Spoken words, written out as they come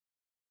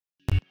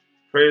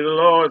Praise the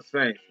Lord,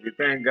 saints. We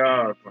thank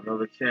God for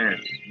another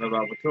chance, another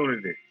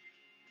opportunity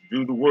to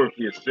do the work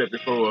He has set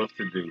before us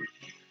to do.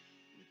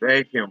 We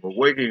thank Him for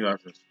waking us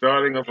and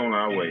starting us on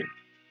our way.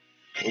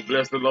 Oh,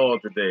 bless the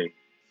Lord today.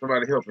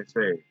 Somebody help me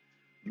say,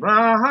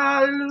 my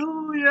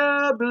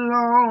hallelujah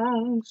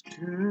belongs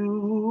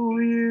to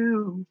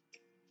you,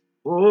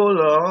 oh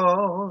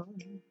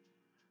Lord.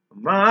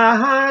 My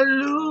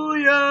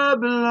hallelujah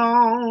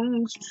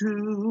belongs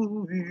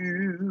to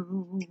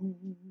you.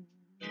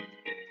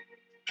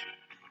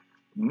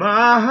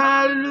 My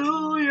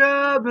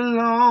hallelujah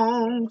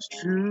belongs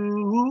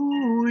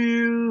to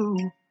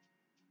you,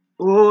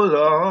 oh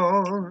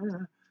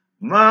Lord.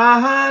 My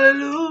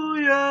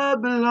hallelujah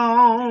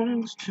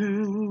belongs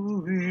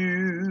to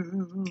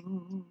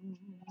you.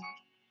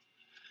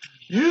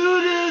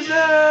 You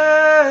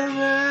deserve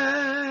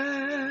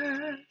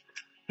it.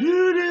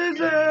 You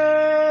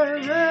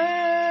deserve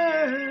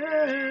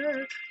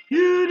it.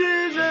 You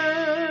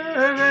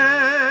deserve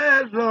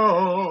it,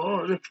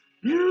 Lord.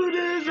 You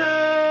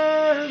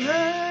deserve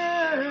it.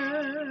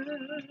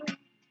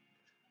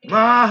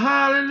 My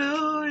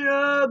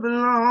hallelujah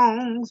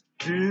belongs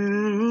to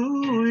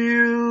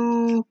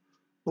you.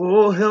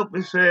 Oh, help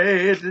me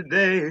say it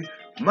today.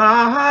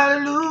 My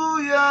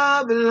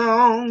hallelujah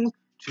belongs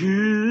to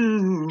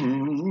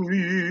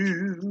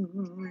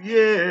you.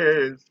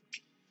 Yes.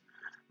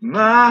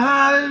 My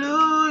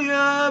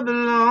hallelujah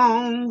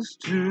belongs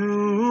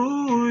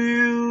to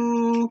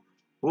you,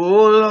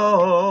 oh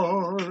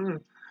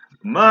Lord.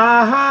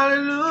 My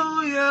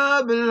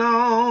hallelujah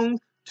belongs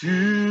to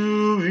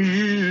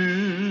you.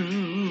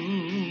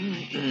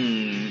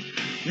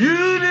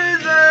 You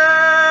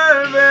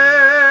deserve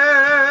it.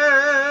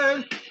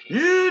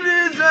 You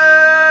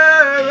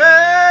deserve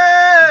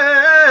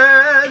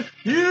it.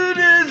 You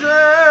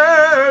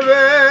deserve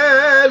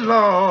it,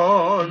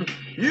 Lord.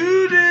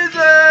 You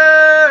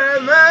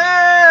deserve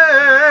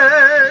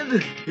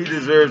it. He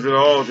deserves it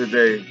all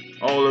today.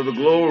 All of the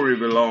glory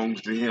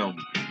belongs to Him.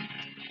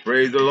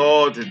 Praise the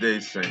Lord today,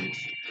 saints.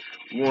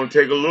 We want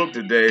to take a look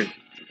today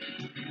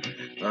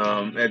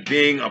at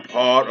being a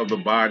part of the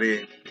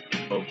body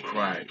of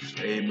Christ.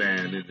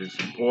 Amen. It is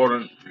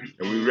important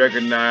that we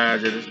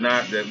recognize that it's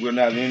not that we're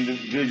not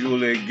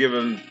individually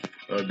given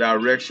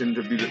direction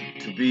to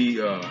be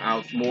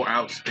more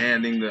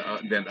outstanding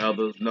than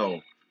others.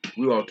 No,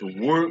 we ought to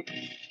work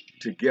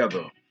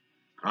together.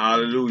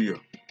 Hallelujah.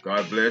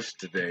 God bless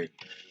today.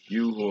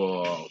 You who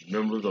are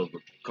members of the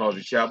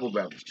Calvary Chapel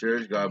Baptist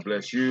Church, God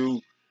bless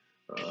you.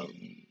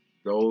 Um,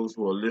 those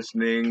who are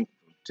listening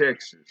from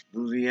Texas,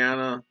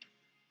 Louisiana,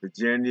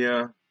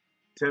 Virginia,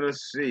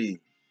 Tennessee,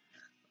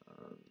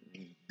 uh,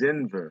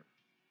 Denver,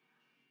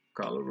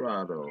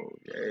 Colorado,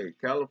 hey,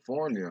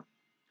 California.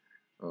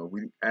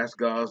 We ask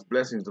God's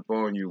blessings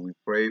upon you. We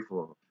pray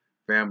for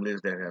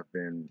families that have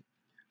been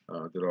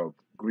that are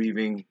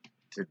grieving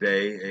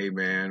today.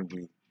 Amen.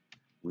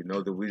 We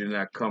know that we did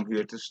not come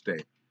here to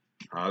stay.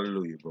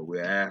 Hallelujah. But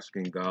we're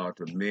asking God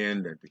to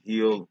mend and to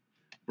heal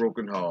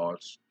broken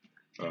hearts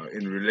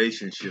in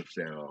relationships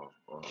that are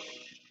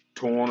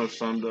torn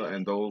asunder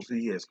and those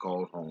He has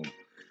called home.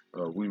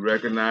 We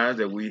recognize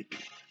that we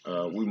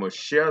must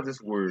share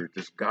this word,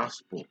 this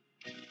gospel,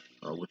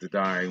 with the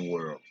dying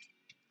world.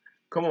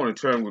 Come on and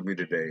turn with me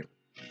today.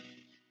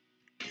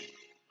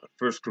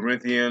 1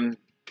 Corinthians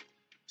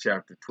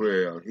chapter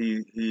 12.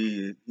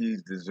 He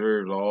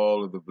deserves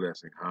all of the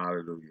blessing.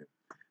 Hallelujah.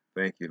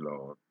 Thank you,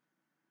 Lord.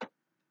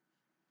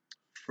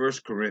 1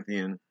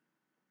 Corinthians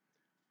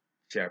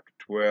chapter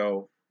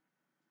 12.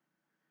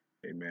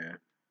 Amen.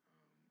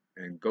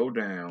 And go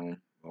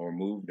down or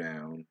move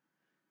down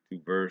to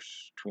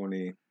verse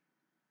 27.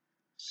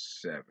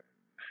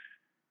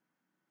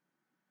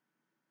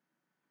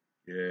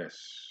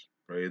 Yes.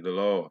 Praise the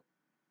Lord.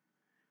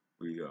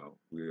 We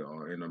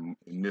are in the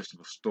midst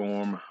of a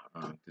storm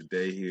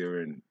today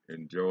here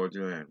in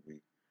Georgia, and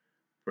we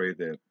pray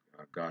that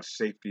God's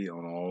safety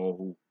on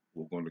all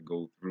who are going to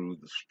go through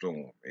the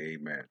storm.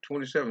 Amen.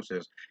 27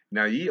 says,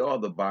 now ye are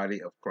the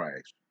body of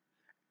Christ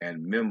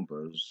and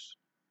members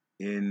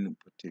in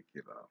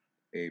particular.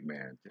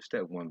 Amen. Just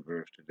that one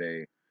verse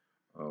today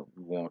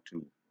we want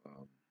to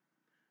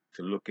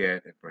look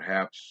at and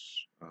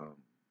perhaps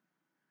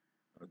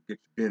get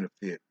the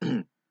benefit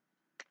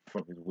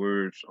from his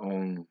words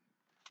on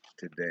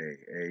today.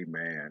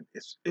 Amen.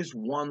 It's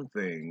one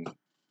thing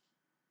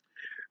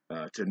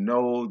to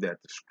know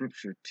that the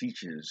scripture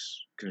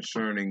teaches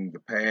concerning the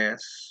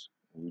past.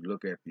 We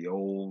look at the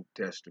Old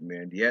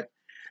Testament, yet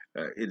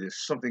it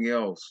is something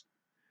else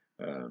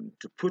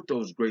to put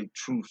those great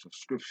truths of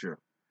scripture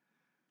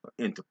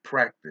into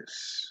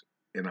practice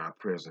in our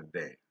present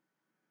day.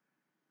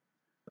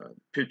 The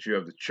picture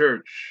of the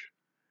church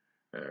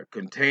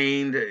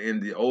contained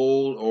in the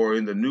Old or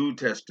in the New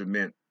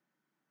Testament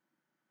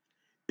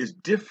is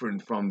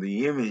different from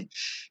the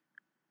image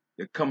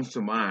that comes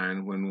to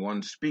mind when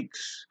one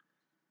speaks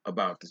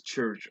about the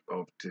church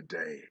of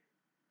today.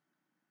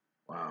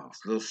 Wow,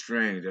 it's a little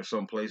strange. There's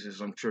some places,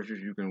 some churches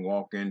you can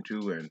walk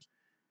into and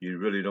you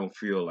really don't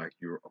feel like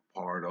you're a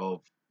part of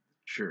the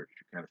church.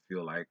 You kind of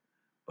feel like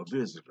a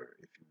visitor,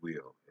 if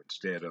will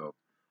instead of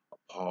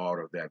a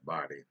part of that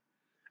body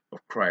of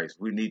Christ.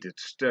 We need to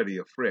study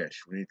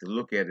afresh. We need to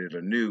look at it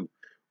anew,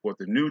 what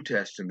the New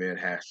Testament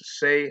has to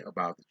say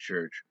about the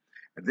church,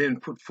 and then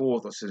put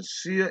forth a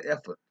sincere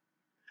effort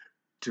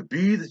to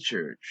be the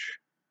church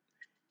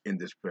in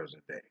this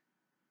present day.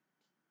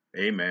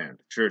 Amen.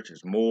 The church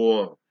is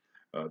more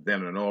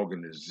than an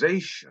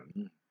organization.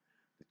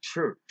 The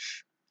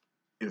church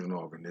is an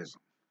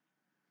organism.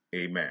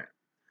 Amen.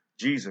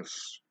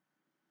 Jesus,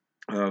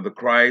 the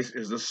Christ,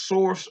 is the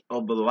source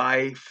of the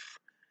life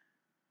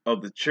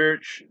of the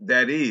church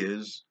that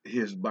is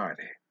his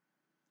body.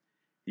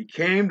 He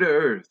came to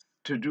earth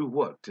to do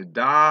what? To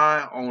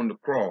die on the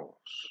cross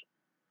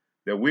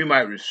that we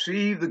might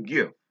receive the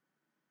gift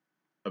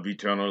of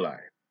eternal life.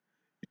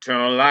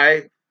 Eternal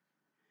life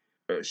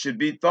should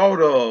be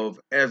thought of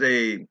as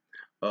a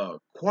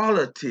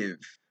qualitative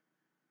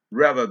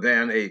rather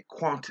than a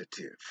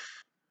quantitative.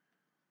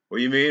 What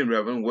do you mean,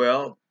 Reverend?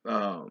 Well,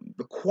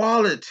 the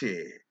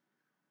quality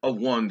of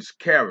one's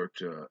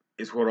character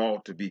is what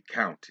ought to be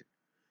counted.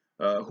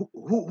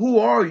 Who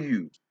are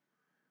you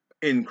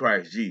in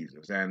Christ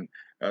Jesus? And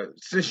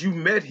since you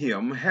met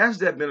him, has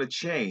there been a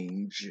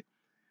change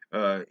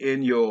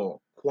in your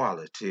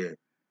quality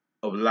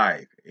of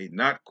life?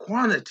 Not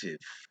quantitative,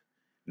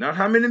 not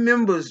how many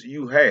members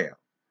you have,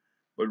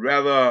 but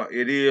rather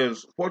it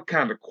is what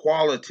kind of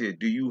quality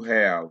do you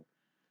have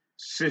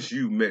since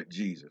you met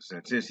Jesus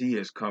and since he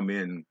has come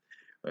in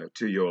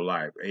to your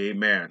life.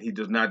 Amen. He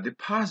does not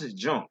deposit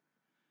junk,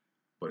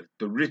 but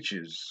the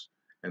riches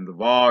and the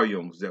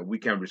volumes that we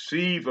can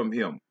receive from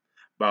him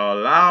by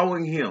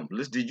allowing him,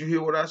 listen, did you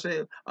hear what I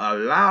said?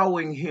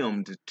 Allowing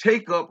him to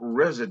take up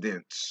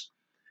residence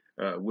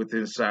with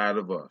inside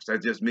of us.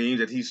 That just means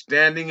that he's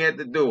standing at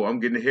the door.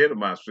 I'm getting ahead of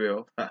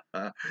myself.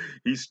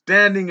 He's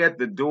standing at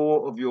the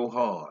door of your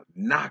heart,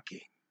 knocking.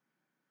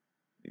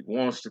 He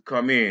wants to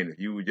come in. If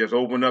you would just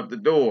open up the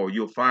door,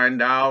 you'll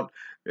find out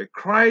that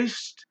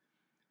Christ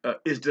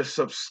is the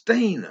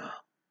sustainer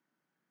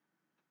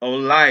of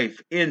life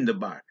in the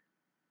body.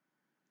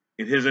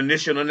 In his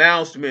initial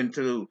announcement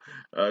to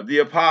the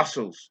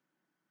apostles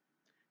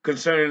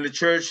concerning the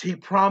church, he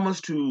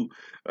promised to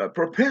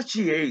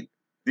perpetuate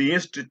the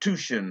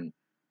institution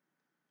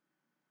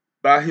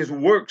by his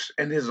works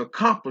and his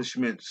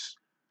accomplishments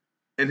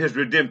and his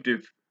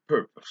redemptive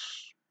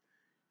purpose.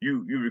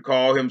 You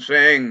recall him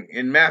saying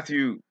in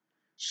Matthew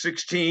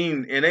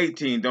 16 and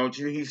 18, don't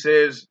you? He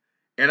says,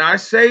 and I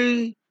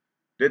say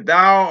that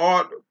thou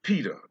art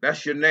Peter,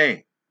 that's your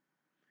name,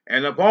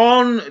 and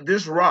upon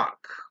this rock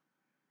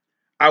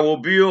I will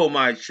build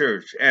my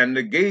church, and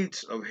the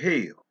gates of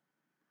hell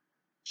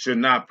should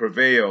not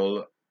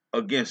prevail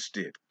against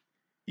it.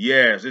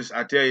 Yes,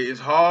 I tell you, it's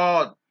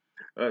hard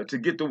to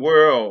get the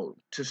world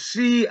to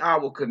see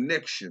our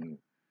connection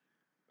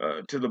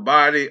to the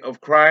body of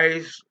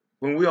Christ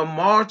when we are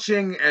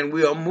marching and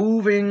we are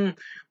moving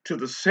to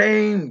the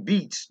same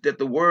beats that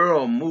the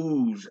world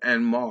moves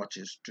and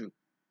marches to.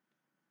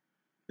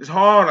 It's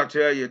hard, I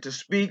tell you, to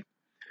speak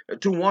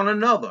to one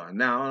another.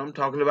 Now, I'm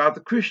talking about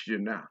the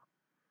Christian now.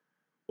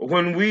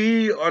 When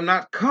we are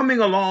not coming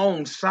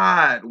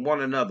alongside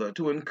one another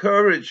to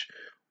encourage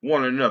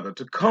one another,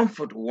 to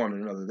comfort one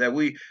another, that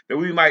we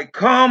might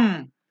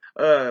come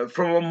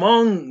from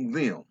among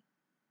them,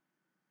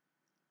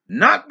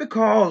 not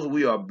because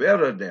we are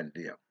better than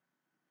them,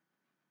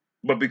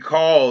 but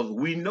because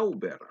we know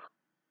better.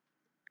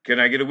 Can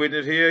I get a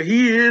witness here?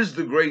 He is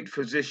the great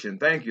physician.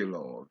 Thank you,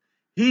 Lord.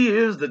 He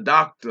is the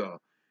doctor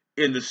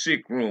in the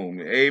sick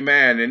room.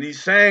 Amen. And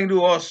he's saying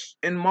to us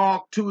in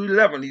Mark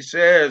 2:11, he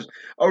says,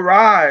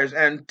 arise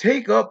and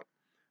take up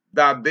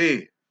thy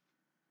bed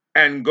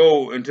and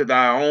go into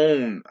thy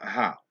own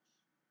house.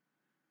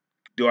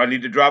 Do I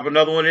need to drop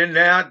another one in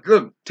there?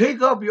 Look,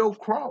 take up your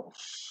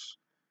cross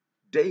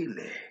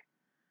daily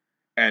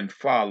and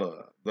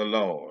follow the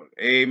Lord.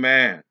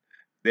 Amen.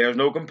 There's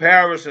no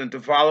comparison to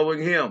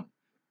following him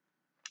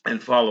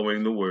and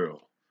following the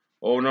world.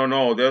 Oh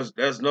no,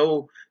 there's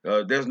no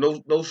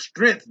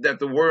strength that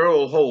the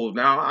world holds.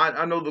 Now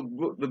I know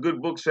the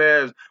good book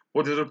says,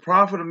 what does it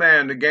profit a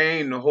man to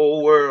gain the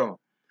whole world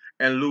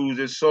and lose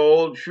his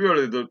soul?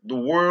 Surely the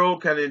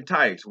world can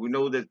entice. We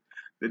know that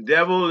the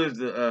devil is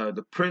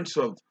the prince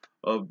of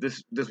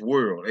this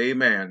world,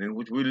 amen, in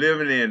which we're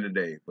living in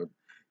today. But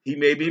he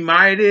may be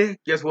mighty.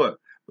 Guess what?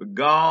 But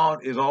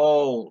God is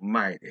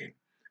almighty.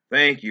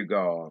 Thank you,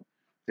 God.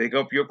 Take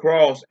up your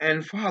cross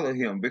and follow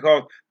him,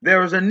 because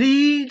there is a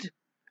need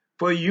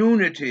for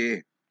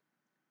unity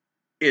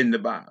in the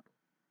Bible.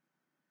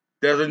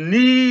 There's a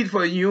need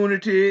for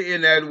unity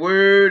in that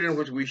word in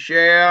which we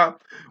share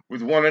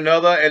with one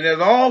another, and there's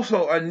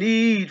also a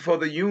need for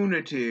the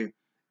unity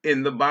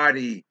in the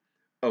body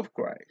of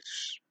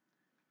Christ.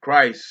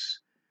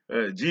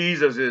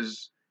 Jesus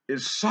is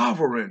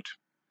sovereign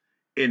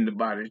in the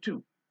body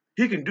too.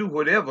 He can do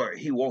whatever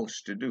he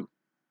wants to do.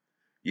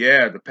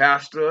 Yeah, the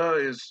pastor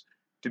is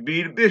to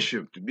be the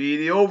bishop, to be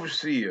the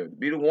overseer, to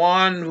be the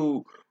one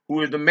who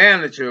is the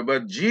manager,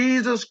 but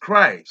Jesus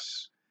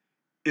Christ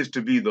is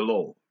to be the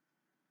Lord.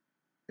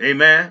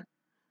 Amen.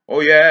 Oh,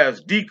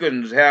 yes,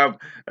 deacons have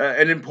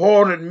an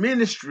important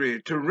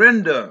ministry to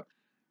render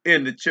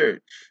in the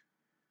church.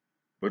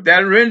 But that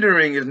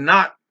rendering is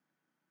not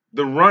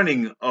the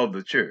running of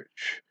the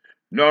church.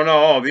 No,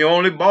 no, the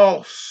only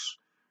boss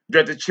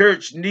that the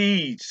church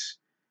needs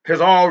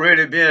has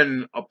already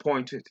been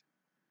appointed.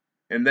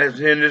 And that's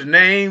in his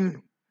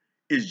name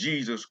is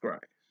Jesus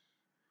Christ.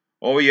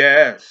 Oh,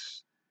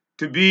 yes,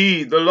 to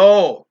be the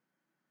Lord,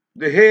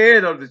 the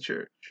head of the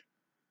church,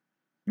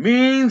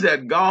 means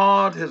that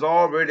God has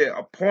already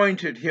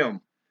appointed him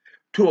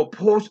to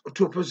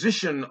a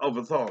position of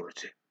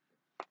authority.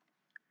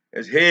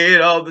 As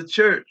head of the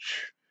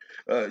church,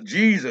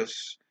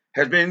 Jesus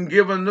has been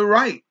given the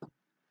right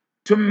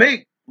to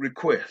make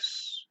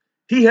requests.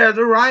 He has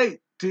the right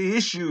to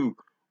issue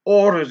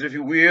orders, if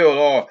you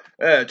will,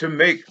 or to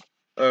make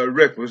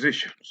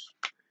requisitions.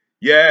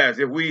 Yes,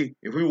 if we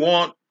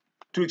want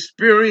to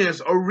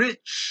experience a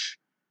rich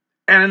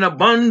and an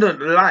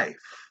abundant life,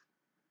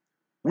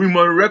 we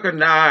must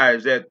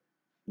recognize that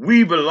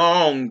we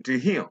belong to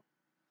him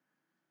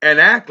and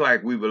act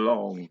like we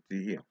belong to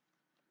him.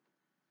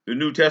 The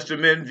New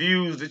Testament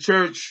views the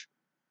church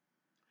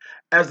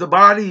as the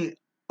body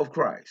of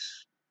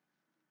Christ,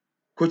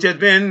 which has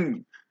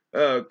been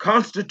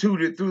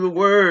constituted through the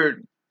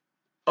word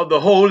of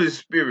the Holy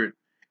Spirit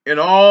in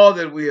all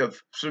that we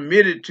have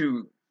submitted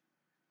to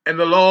and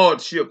the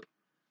lordship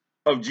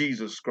of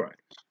Jesus Christ.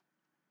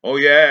 Oh,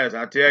 yes,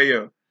 I tell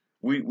you,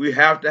 we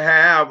have to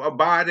have a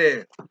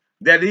body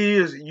that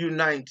is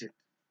united.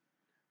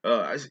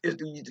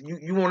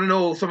 You want to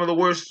know some of the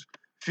worst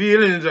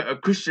feelings a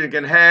Christian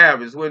can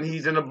have is when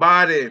he's in a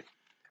body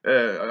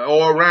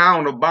or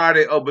around a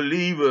body of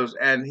believers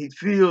and he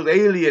feels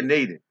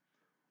alienated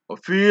or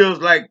feels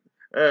like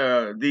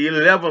the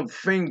 11th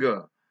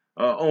finger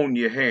on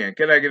your hand.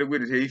 Can I get a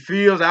witness here? He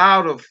feels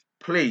out of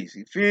place.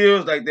 He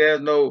feels like there's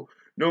no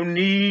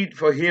need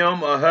for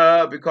him or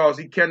her because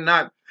he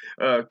cannot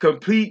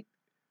compete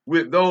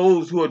with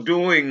those who are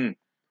doing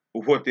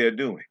what they're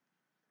doing.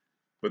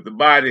 But the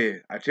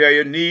body, I tell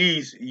you,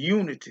 needs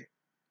unity.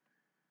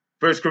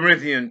 1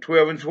 Corinthians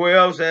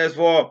 12:12 says,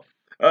 for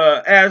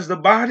as the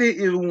body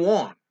is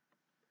one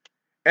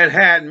and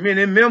had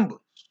many members,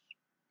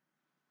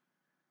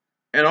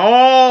 and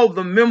all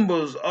the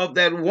members of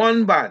that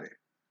one body,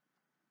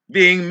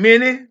 being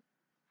many,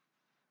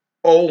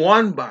 or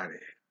one body,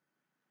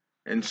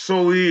 and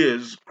so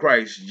is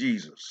Christ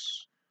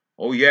Jesus.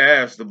 Oh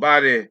yes, the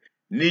body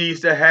needs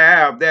to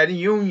have that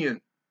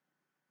union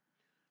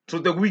so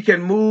that we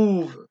can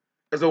move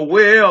as a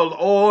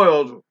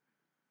well-oiled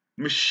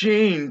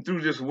machine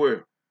through this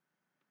world.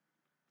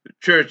 The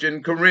church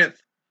in Corinth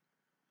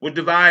was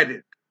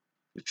divided.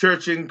 The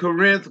church in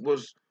Corinth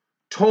was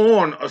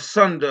torn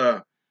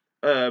asunder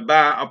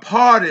by a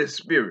party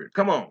spirit.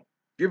 Come on,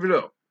 give it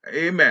up.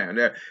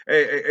 Amen.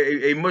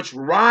 A much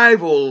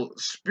rival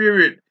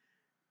spirit,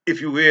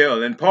 if you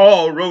will. And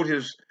Paul wrote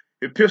his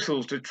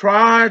epistles to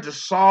try to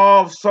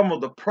solve some of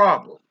the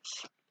problems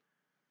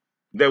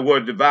that were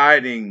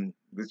dividing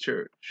the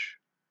church.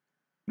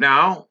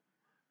 Now,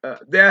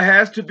 there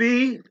has to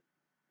be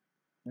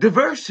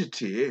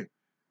diversity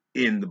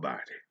in the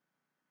body.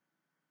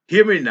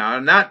 Hear me now,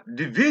 not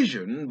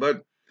division,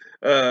 but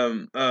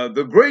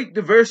the great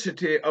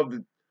diversity of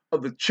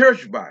the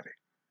church body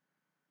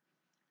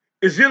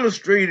is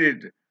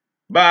illustrated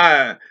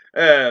by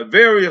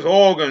various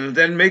organs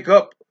that make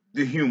up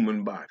the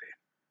human body.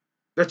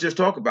 Let's just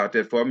talk about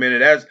that for a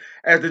minute.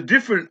 As the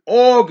different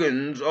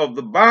organs of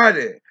the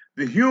body,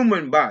 the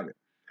human body,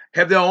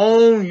 have their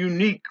own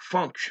unique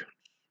functions.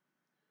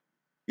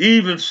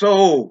 Even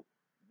so,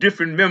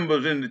 different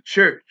members in the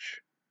church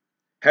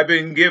have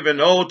been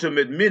given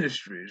ultimate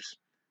ministries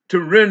to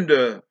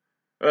render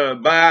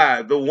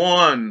by the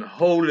one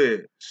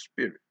Holy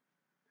Spirit.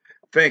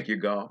 Thank you,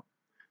 God.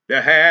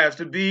 There has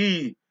to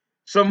be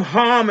some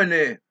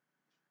harmony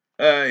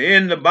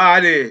in the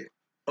body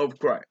of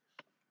Christ.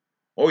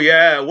 Oh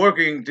yeah,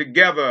 working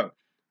together.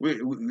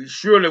 We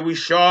surely we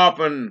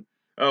sharpen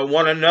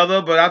one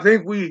another, but I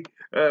think we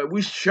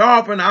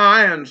sharpen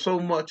iron so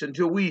much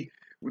until we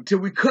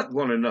cut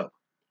one another.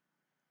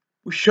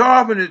 We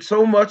sharpen it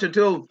so much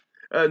until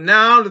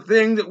now the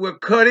things that we're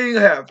cutting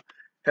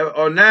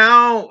are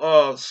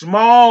now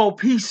small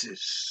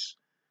pieces.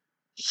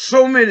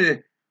 So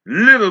many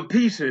little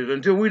pieces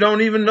until we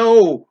don't even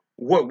know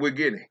what we're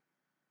getting.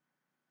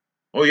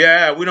 Oh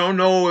yeah, we don't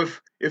know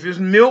if it's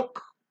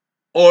milk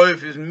or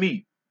if it's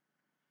meat.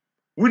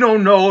 We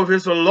don't know if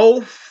it's a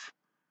loaf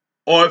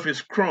or if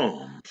it's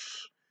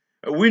crumbs.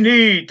 We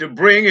need to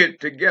bring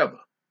it together.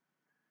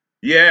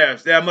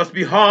 Yes, there must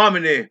be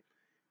harmony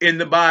in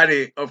the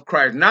body of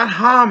Christ. Not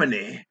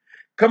harmony,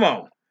 come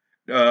on,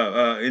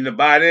 in the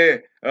body,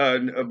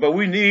 but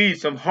we need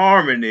some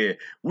harmony.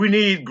 We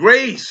need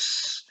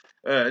grace,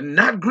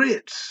 not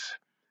grits.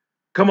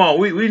 Come on,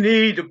 we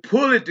need to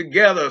pull it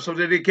together so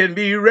that it can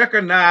be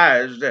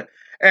recognized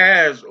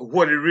as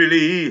what it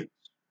really is.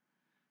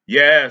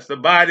 Yes, the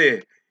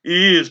body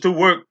is to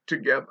work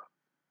together.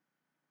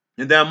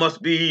 And there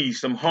must be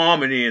some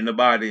harmony in the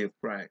body of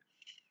Christ.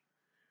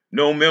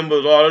 No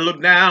members ought to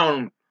look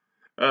down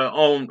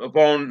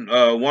upon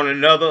one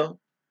another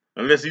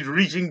unless he's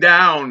reaching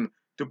down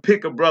to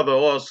pick a brother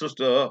or a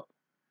sister up.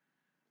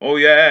 Oh,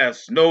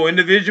 yes, no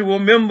individual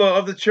member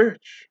of the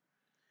church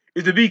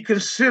is to be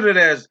considered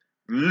as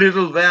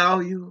little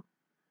value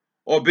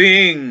or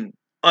being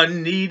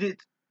unneeded.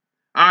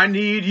 I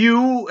need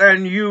you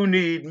and you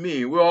need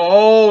me. We're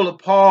all a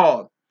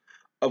part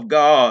of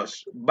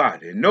God's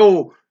body.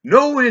 No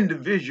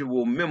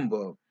individual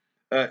member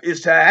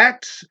is to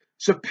act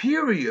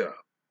superior,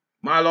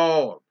 my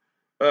Lord,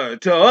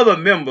 to other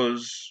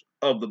members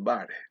of the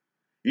body.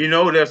 You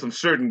know, there's some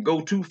certain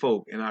go-to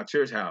folk in our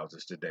church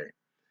houses today.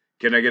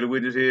 Can I get a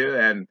witness here?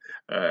 And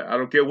I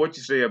don't care what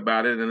you say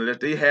about it, unless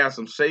they have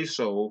some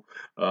say-so,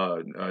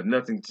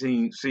 nothing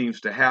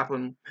seems to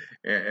happen.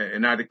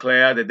 And I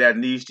declare that that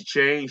needs to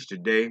change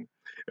today.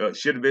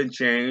 Should have been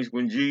changed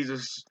when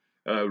Jesus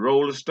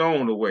rolled a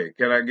stone away.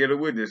 Can I get a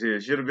witness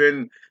here? Should have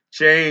been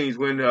changed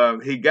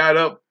when he got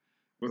up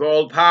with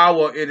all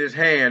power in his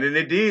hand. And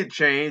it did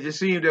change. It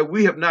seems that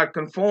we have not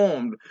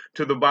conformed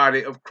to the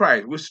body of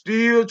Christ. We're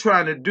still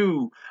trying to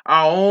do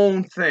our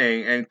own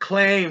thing and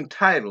claim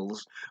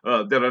titles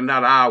that are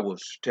not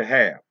ours to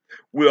have.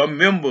 We are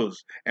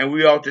members, and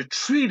we ought to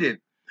treat it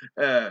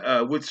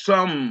with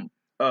some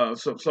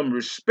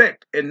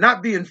respect and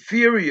not be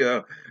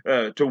inferior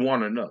to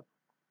one another.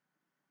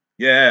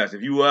 Yes,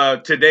 if you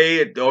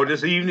today or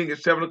this evening at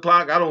 7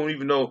 o'clock, I don't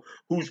even know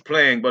who's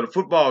playing, but a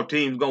football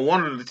team's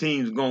one of the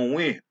teams gonna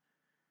win.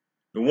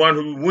 The one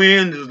who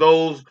wins is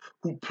those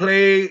who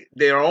play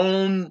their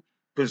own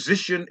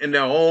position in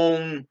their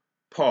own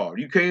part.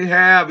 You can't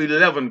have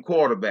 11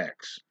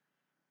 quarterbacks.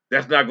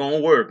 That's not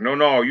going to work.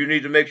 No. You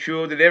need to make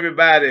sure that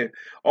everybody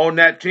on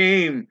that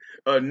team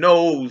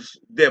knows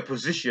their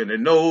position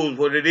and knows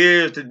what it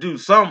is to do.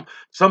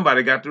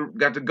 Somebody got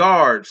to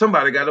guard.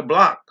 Somebody got to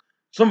block.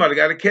 Somebody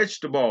got to catch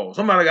the ball.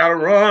 Somebody got to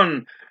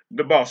run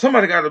the ball.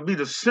 Somebody got to be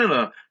the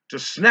center to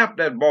snap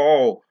that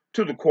ball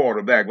to the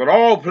quarterback. But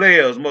all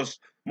players must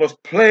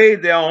play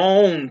their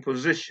own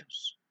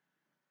positions.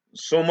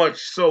 So much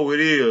so it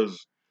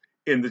is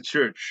in the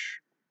church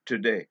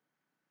today.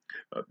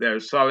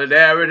 There's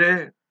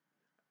solidarity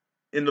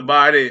in the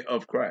body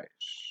of Christ.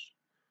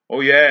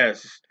 Oh,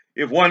 yes.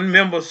 If one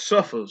member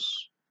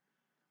suffers,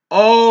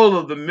 all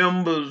of the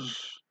members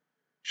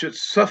should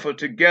suffer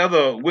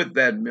together with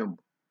that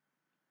member.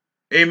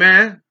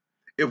 Amen.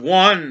 If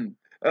one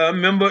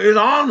member is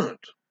honored,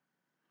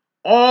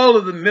 all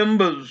of the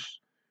members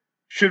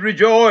should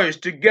rejoice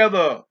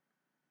together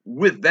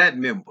with that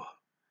member.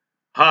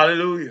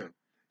 Hallelujah.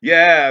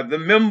 Yeah, the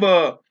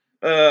member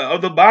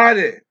of the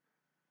body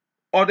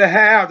ought to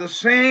have the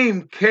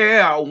same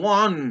care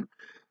one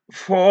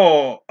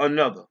for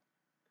another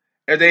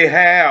as they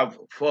have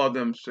for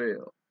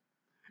themselves.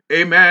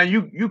 Amen.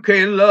 You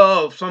can't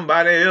love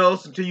somebody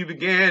else until you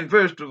begin,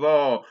 first of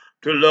all,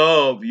 to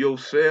love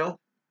yourself.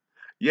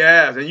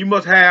 Yes, and you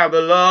must have the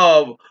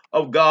love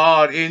of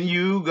God in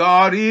you.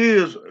 God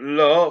is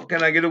love.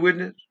 Can I get a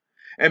witness?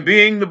 And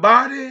being the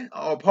body,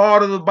 or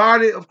part of the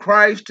body of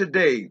Christ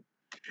today,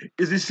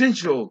 is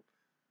essential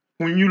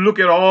when you look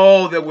at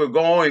all that we're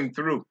going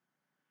through.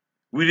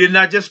 We did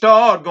not just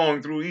start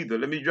going through either.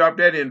 Let me drop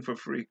that in for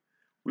free.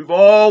 We've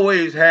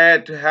always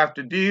had to have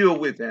to deal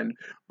with and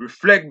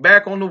reflect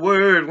back on the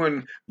word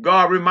when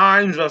God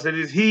reminds us that it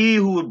is He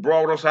who has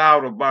brought us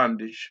out of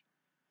bondage.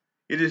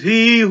 It is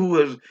He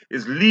who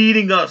is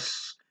leading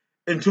us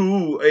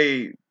into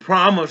a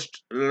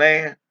promised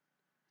land.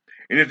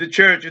 And if the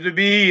church is to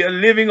be a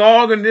living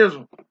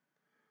organism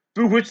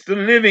through which the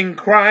living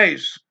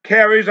Christ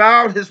carries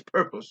out His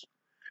purpose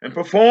and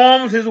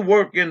performs His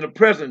work in the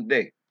present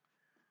day,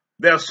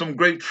 there's some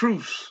great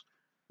truths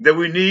that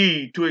we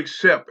need to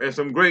accept and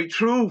some great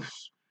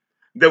truths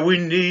that we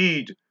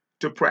need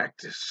to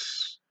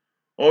practice.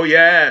 Oh,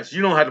 yes,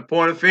 you don't have to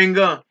point a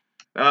finger.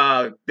 There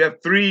are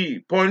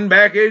 3 pointing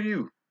back at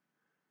you.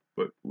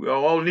 But we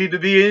all need to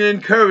be an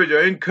encourager.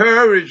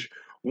 Encourage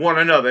one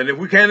another. And if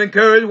we can't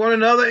encourage one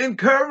another,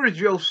 encourage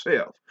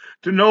yourself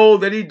to know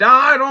that He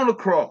died on the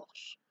cross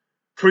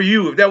for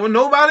you. If there were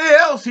nobody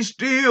else, He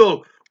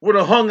still would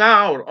have hung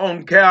out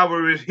on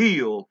Calvary's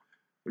hill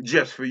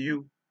just for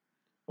you.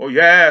 Oh,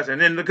 yes,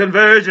 and in the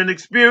conversion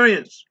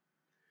experience,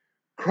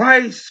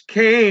 Christ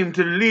came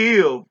to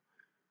live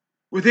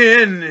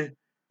within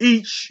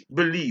each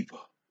believer.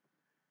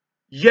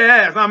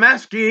 Yes, I'm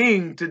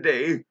asking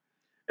today,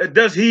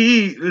 does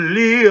He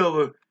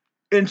live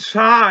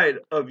inside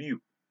of you?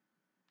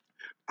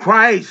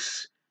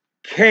 Christ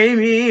came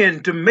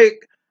in to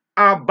make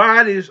our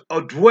bodies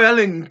a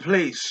dwelling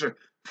place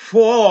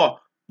for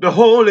the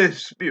Holy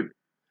Spirit.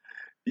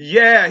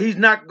 Yeah, He's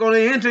not going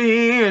to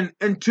enter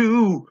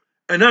into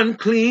an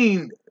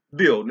unclean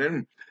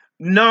building.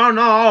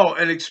 No,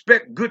 and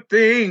expect good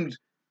things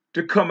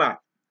to come out.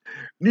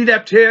 Need I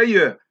tell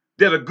you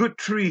that a good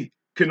tree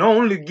can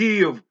only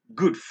give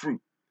good fruit?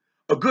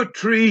 A good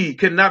tree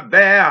cannot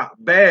bear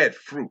bad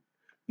fruit,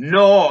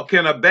 nor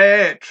can a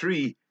bad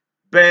tree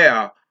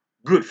bear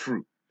good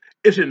fruit.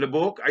 It's in the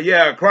book.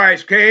 Yeah,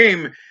 Christ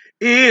came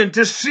in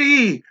to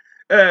see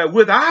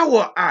with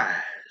our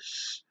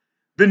eyes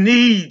the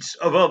needs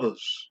of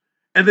others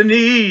and the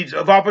needs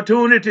of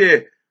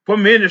opportunity for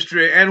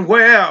ministry and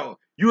where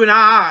you and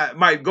I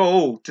might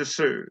go to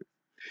serve.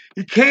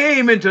 He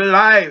came into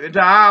life, into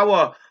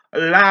our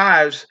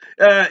lives,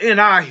 in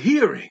our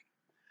hearing,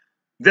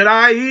 that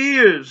our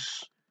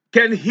ears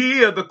can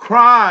hear the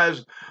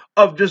cries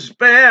of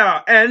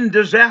despair and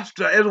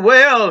disaster, as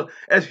well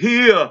as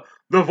hear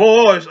the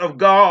voice of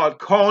God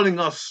calling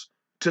us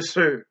to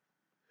serve.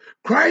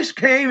 Christ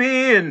came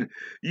in,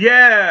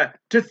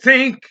 to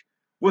think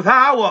with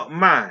our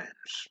minds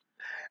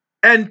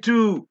and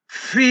to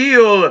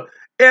feel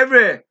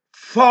every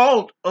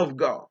thought of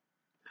God.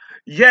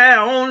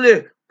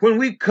 Only when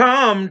we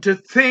come to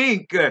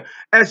think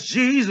as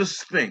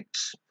Jesus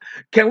thinks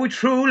can we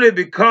truly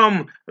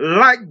become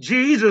like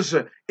Jesus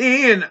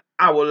in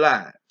our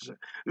lives.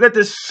 Let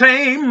the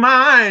same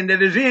mind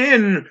that is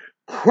in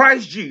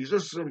Christ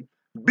Jesus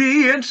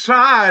be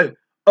inside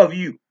of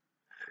you.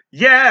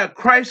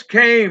 Christ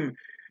came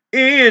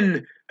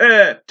in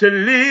to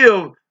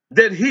live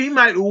that he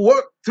might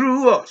work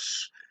through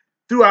us,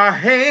 through our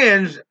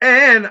hands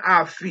and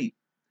our feet,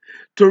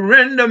 to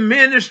render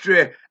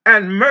ministry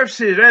and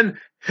mercy and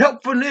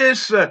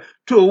helpfulness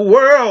to a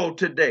world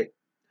today.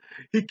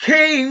 He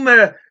came,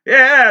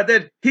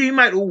 that he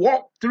might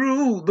walk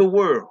through the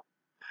world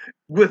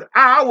with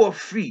our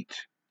feet,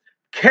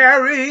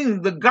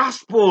 carrying the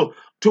gospel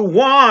to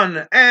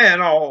one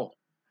and all.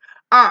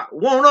 I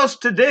want us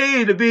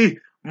today to be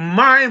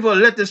mindful.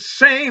 Let the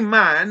same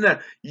mind,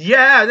 that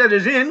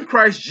is in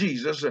Christ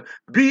Jesus,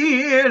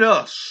 be in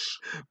us.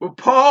 But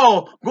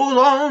Paul goes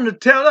on to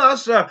tell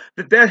us that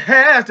there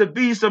has to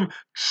be some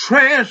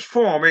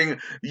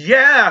transforming.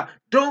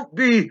 Don't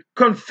be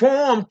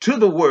conformed to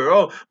the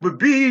world, but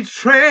be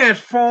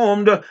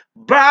transformed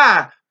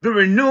by the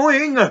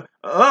renewing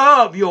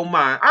of your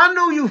mind. I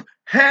know you've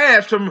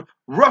had some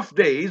rough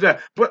days,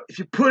 but if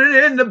you put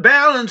it in the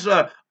balance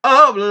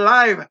of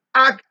life,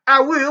 I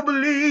will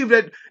believe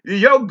that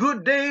your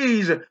good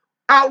days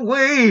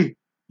outweigh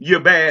your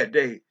bad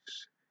days.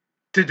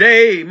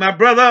 Today, my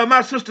brother,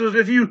 my sisters,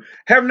 if you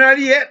have not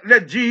yet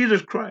let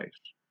Jesus Christ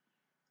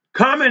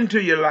come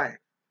into your life,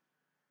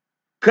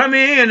 come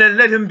in and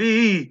let him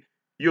be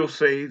your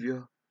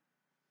Savior.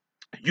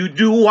 You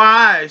do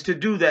wise to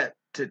do that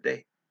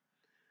today.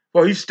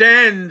 For he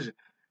stands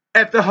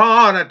at the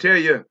heart, I tell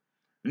you,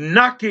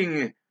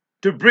 knocking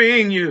to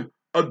bring you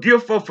a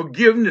gift of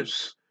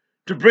forgiveness,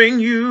 to bring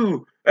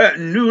you a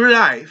new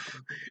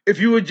life. If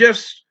you would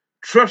just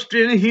trust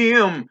in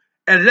him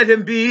and let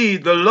him be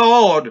the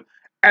Lord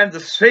and the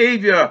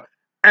Savior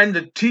and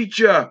the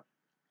teacher,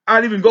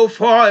 I'd even go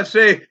far and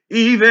say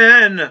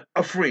even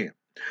a friend.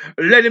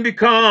 Let him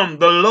become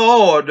the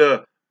Lord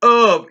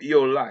of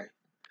your life.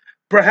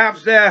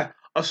 Perhaps there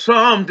are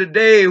some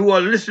today who are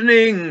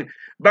listening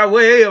by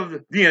way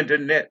of the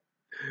internet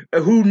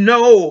who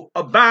know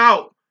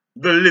about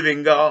the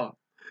living God.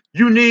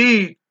 You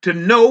need to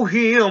know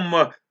him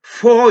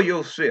for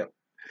yourself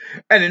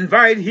and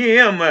invite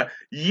him,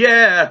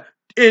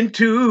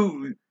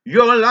 into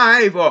your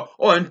life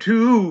or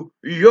into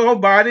your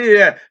body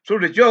so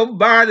that your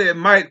body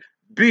might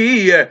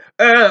be a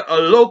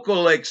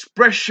local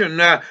expression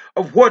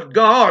of what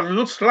God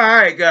looks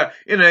like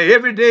in an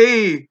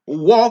everyday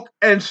walk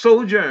and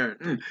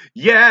sojourn.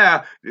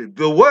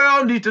 The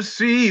world needs to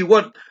see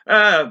what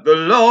the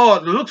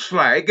Lord looks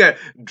like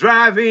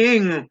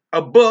driving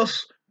a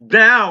bus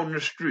down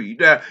the street.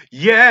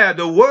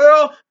 The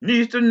world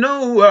needs to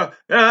know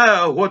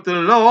what the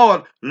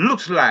Lord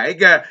looks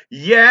like.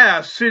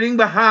 Sitting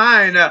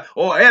behind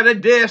or at a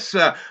desk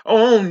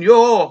on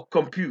your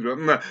computer.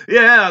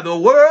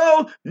 The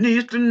world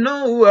needs to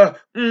know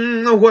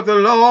what the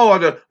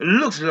Lord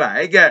looks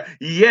like. As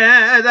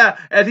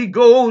he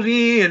goes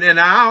in and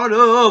out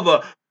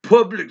of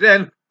Publix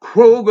and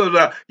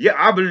Kroger's.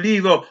 I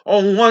believe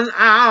on 1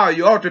 hour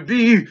you ought to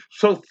be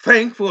so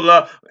thankful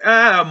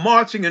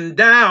marching and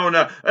down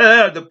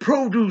the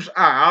produce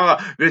aisle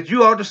that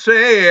you ought to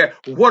say,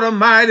 what a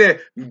mighty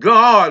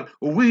God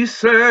we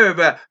serve.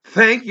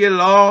 Thank you,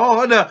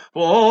 Lord,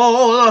 for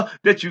all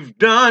that you've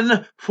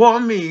done for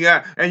me.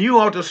 And you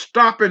ought to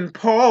stop and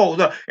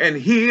pause and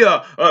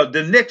hear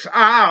the next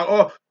hour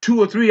or 2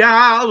 or 3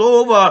 hours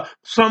over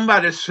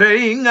somebody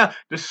saying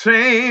the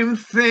same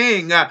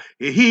thing.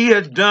 He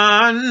has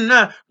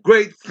done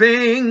great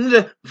things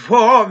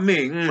for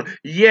me.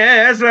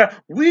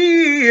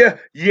 We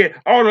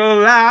ought to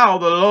allow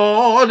the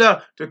Lord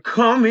to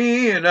come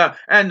in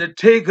and to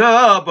take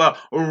up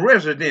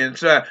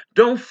residence.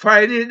 Don't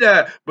fight it,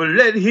 but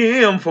let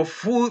him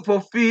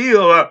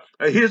fulfill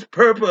his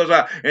purpose,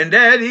 and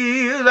that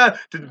is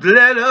to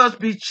let us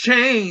be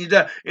changed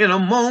in a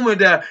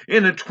moment,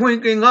 in a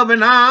twinkling of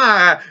an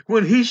eye,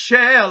 when he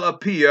shall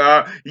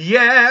appear.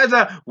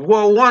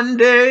 One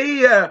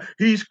day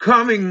he's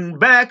coming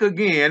back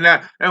again.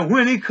 again. And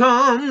when he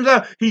comes,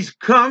 he's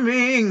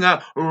coming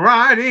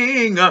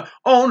riding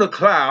on a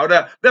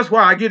cloud. That's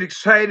why I get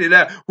excited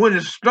when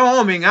it's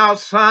storming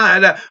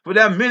outside, for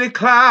there are many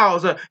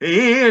clouds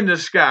in the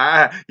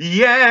sky.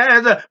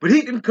 Yes, but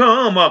he can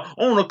come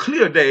on a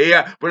clear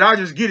day. But I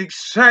just get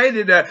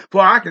excited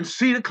for I can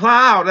see the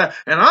cloud.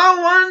 And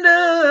I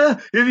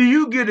wonder if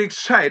you get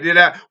excited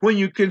when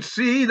you can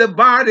see the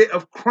body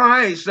of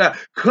Christ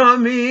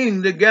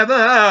coming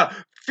together,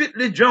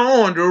 fitly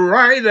joined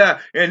right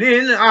and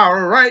in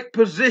our right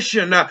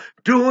position,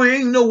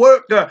 doing the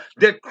work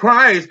that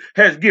Christ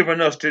has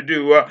given us to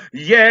do.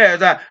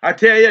 Yes, I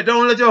tell you,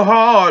 don't let your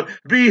heart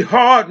be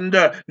hardened.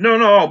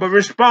 No, but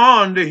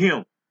respond to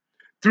him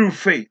through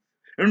faith.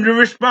 And to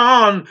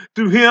respond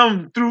to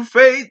him through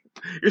faith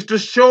is to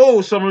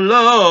show some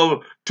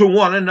love to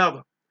one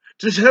another,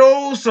 to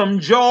show some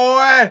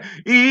joy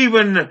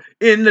even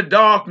in the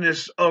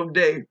darkness of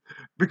day.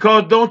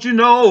 Because don't you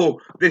know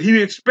that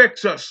he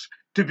expects us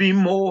to be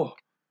more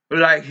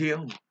like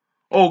him?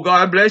 Oh,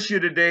 God bless you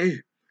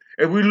today.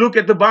 If we look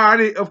at the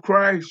body of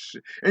Christ,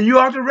 and you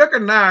ought to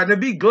recognize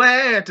and be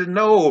glad to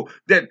know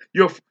that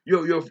your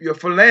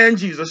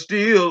phalanges are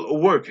still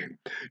working.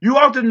 You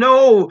ought to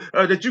know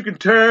that you can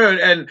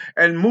turn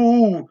and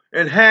move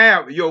and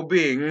have your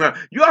being.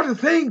 You ought to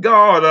thank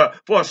God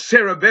for a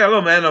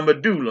cerebellum and a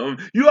medulla.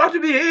 You ought to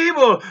be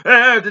able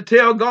to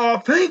tell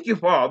God, thank you,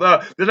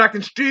 Father, that I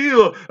can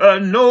still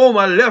know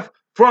my left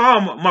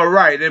from my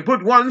right and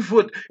put one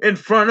foot in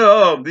front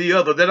of the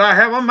other, that I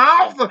have a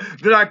mouth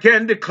that I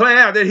can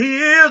declare that he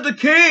is the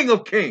King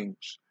of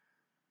kings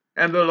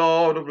and the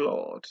Lord of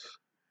lords.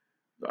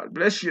 God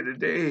bless you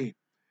today.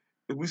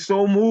 If we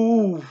so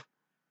move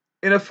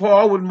in a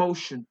forward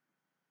motion,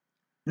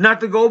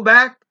 not to go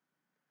back,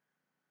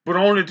 but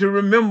only to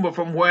remember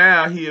from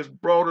where he has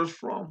brought us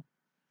from,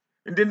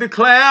 and then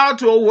declare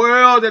to a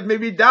world that may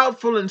be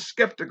doubtful and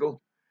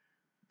skeptical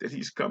that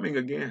he's coming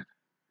again.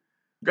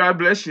 God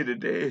bless you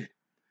today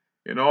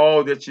in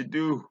all that you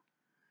do.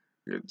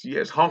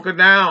 Yes, hunker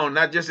down,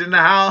 not just in the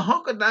house,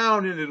 hunker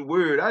down in his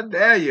word. I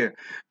dare you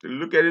to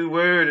look at his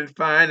word and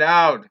find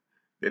out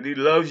that he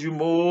loves you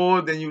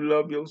more than you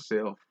love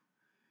yourself.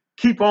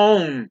 Keep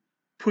on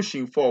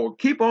pushing forward.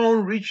 Keep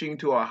on reaching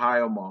to a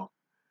higher mark.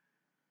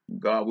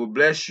 God will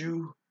bless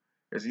you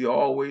as he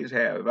always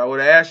has. If I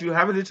would ask you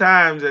how many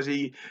times has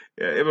he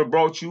ever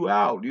brought you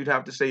out, you'd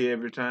have to say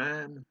every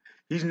time.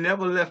 He's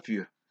never left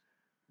you,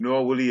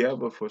 nor will he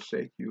ever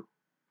forsake you.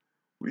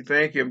 We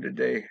thank him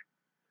today,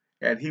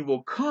 and he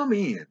will come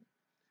in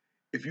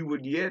if you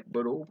would yet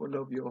but open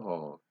up your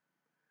heart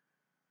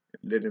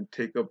and let him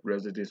take up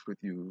residence with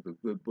you. The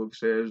good book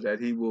says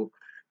that he will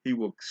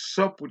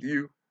sup with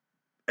you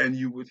and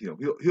you with him.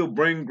 He'll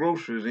bring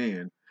groceries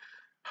in,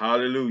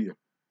 hallelujah,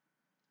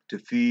 to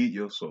feed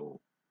your soul.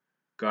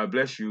 God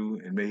bless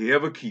you, and may he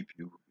ever keep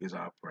you is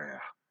our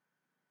prayer.